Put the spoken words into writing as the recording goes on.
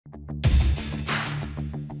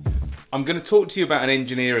I'm going to talk to you about an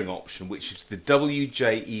engineering option, which is the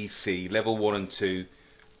WJEC Level 1 and 2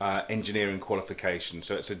 engineering qualification.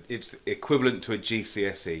 So it's equivalent to a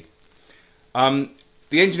GCSE.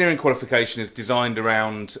 The engineering qualification is designed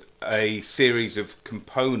around a series of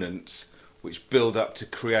components which build up to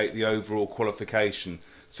create the overall qualification.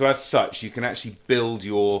 So as such, you can actually build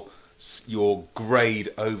your grade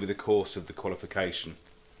over the course of the qualification.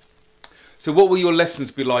 So what will your lessons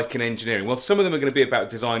be like in engineering? Well, some of them are going to be about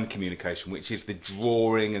design communication, which is the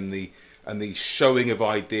drawing and the showing of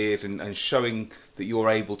ideas and showing that you're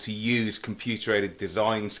able to use computer-aided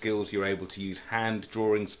design skills, you're able to use hand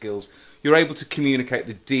drawing skills, you're able to communicate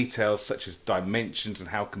the details such as dimensions and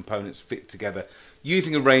how components fit together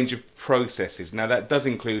using a range of processes. Now that does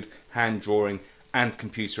include hand drawing and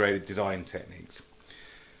computer-aided design techniques.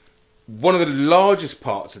 One of the largest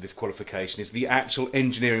parts of this qualification is the actual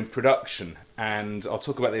engineering production, and I'll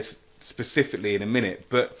talk about this specifically in a minute,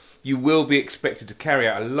 but you will be expected to carry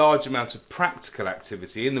out a large amount of practical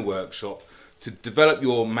activity in the workshop to develop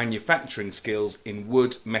your manufacturing skills in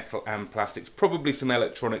wood, metal and plastics, probably some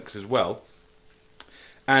electronics as well,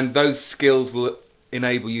 and those skills will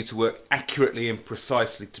enable you to work accurately and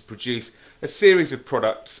precisely to produce a series of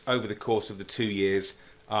products over the course of the 2 years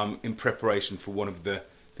in preparation for one of the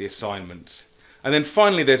assignments. And then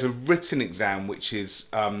finally there's a written exam which is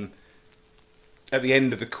at the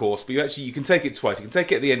end of the course, but you can take it twice. You can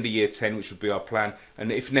take it at the end of year 10, which would be our plan,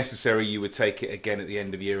 and if necessary you would take it again at the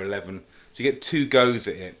end of year 11. So you get 2 goes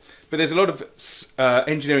at it. But there's a lot of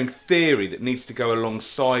engineering theory that needs to go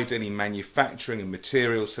alongside any manufacturing and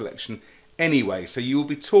material selection anyway. So you will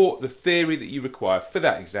be taught the theory that you require for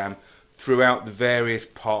that exam throughout the various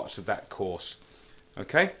parts of that course.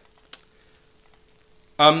 Okay?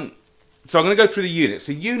 So I'm going to go through the units.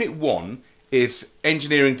 So Unit 1 is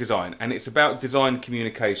engineering design, and it's about design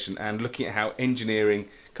communication and looking at how engineering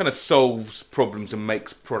kind of solves problems and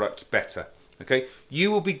makes products better. Okay,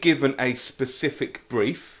 you will be given a specific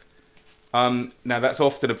brief. Now that's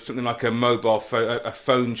often something like a mobile phone, a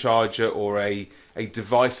phone charger, or a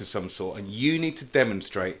device of some sort, and you need to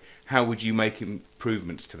demonstrate how would you make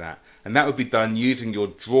improvements to that, and that would be done using your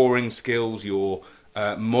drawing skills, your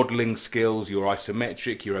modelling skills, your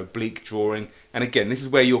isometric, your oblique drawing, and again this is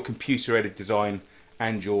where your computer-aided design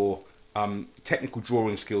and your technical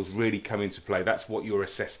drawing skills really come into play. That's what you're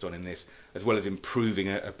assessed on in this, as well as improving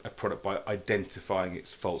a product by identifying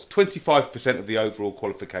its faults. 25% of the overall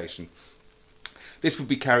qualification. This would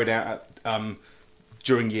be carried out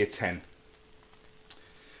during year 10.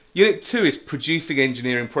 Unit 2 is producing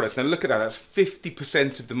engineering products. Now look at that, that's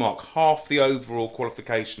 50% of the mark, half the overall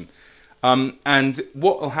qualification. And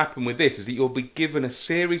what will happen with this is that you'll be given a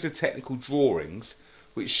series of technical drawings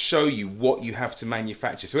which show you what you have to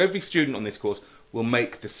manufacture. So every student on this course will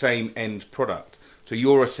make the same end product. So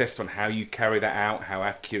you're assessed on how you carry that out, how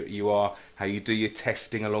accurate you are, how you do your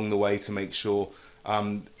testing along the way to make sure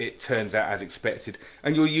it turns out as expected.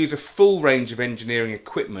 And you'll use a full range of engineering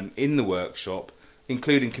equipment in the workshop,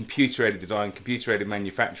 including computer-aided design, computer-aided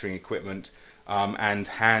manufacturing equipment, and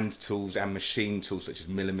hand tools and machine tools such as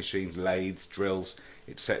milling machines, lathes, drills,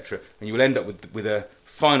 etc. And you will end up with a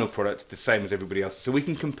final product the same as everybody else, so we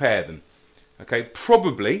can compare them. Okay,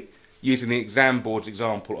 probably using the exam board's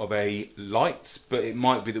example of a light, but it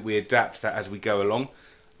might be that we adapt that as we go along.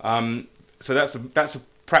 So that's a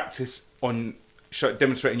practice on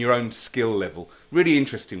demonstrating your own skill level. Really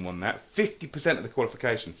interesting one, that. 50% of the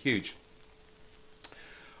qualification, huge.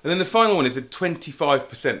 And then the final one is a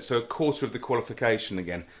 25%, so a quarter of the qualification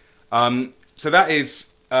again. So that is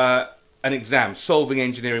an exam, solving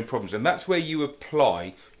engineering problems, and that's where you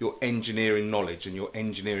apply your engineering knowledge and your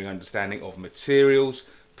engineering understanding of materials,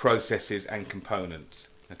 processes and components.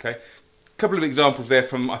 Okay, a couple of examples there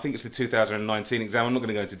from, I think it's the 2019 exam. I'm not going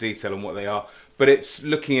to go into detail on what they are, but it's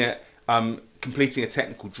looking at completing a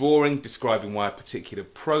technical drawing, describing why a particular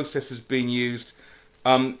process has been used.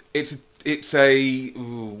 It's a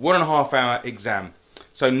 1.5 hour exam,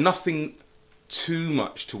 so nothing too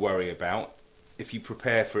much to worry about if you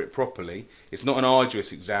prepare for it properly. It's not an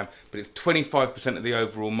arduous exam, but it's 25% of the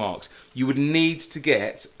overall marks. You would need to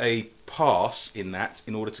get a pass in that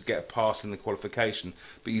in order to get a pass in the qualification,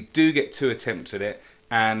 but you do get 2 attempts at it,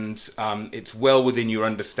 and it's well within your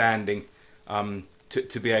understanding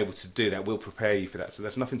to be able to do that. We'll prepare you for that, so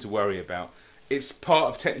there's nothing to worry about. It's part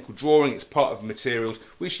of technical drawing, it's part of materials,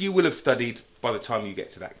 which you will have studied by the time you get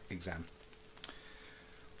to that exam.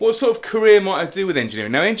 What sort of career might I do with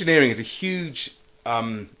engineering? Now, engineering is a huge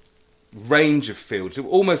range of fields.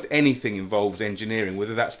 Almost anything involves engineering,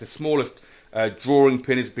 whether that's the smallest drawing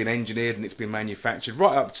pin has been engineered and it's been manufactured,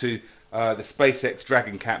 right up to the SpaceX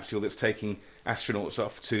Dragon capsule that's taking astronauts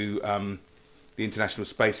off to the International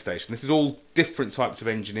Space Station. This is all different types of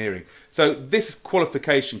engineering. So this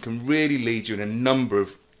qualification can really lead you in a number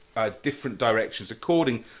of different directions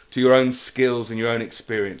according to your own skills and your own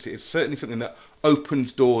experience. It's certainly something that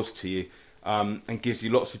opens doors to you and gives you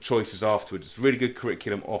lots of choices afterwards. It's a really good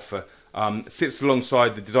curriculum offer. Sits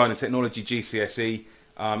alongside the Design and Technology GCSE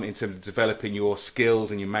in terms of developing your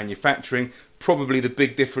skills and your manufacturing. Probably the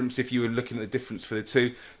big difference, if you were looking at the difference for the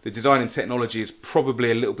two, the Design and Technology is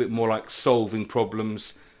probably a little bit more like solving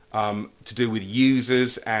problems to do with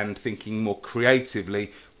users and thinking more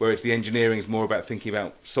creatively, whereas the engineering is more about thinking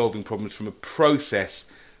about solving problems from a process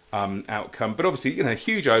outcome. But obviously, you know,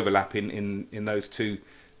 huge overlap in those two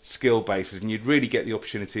skill bases, and you'd really get the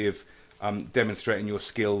opportunity of demonstrating your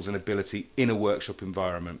skills and ability in a workshop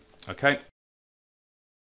environment. Okay.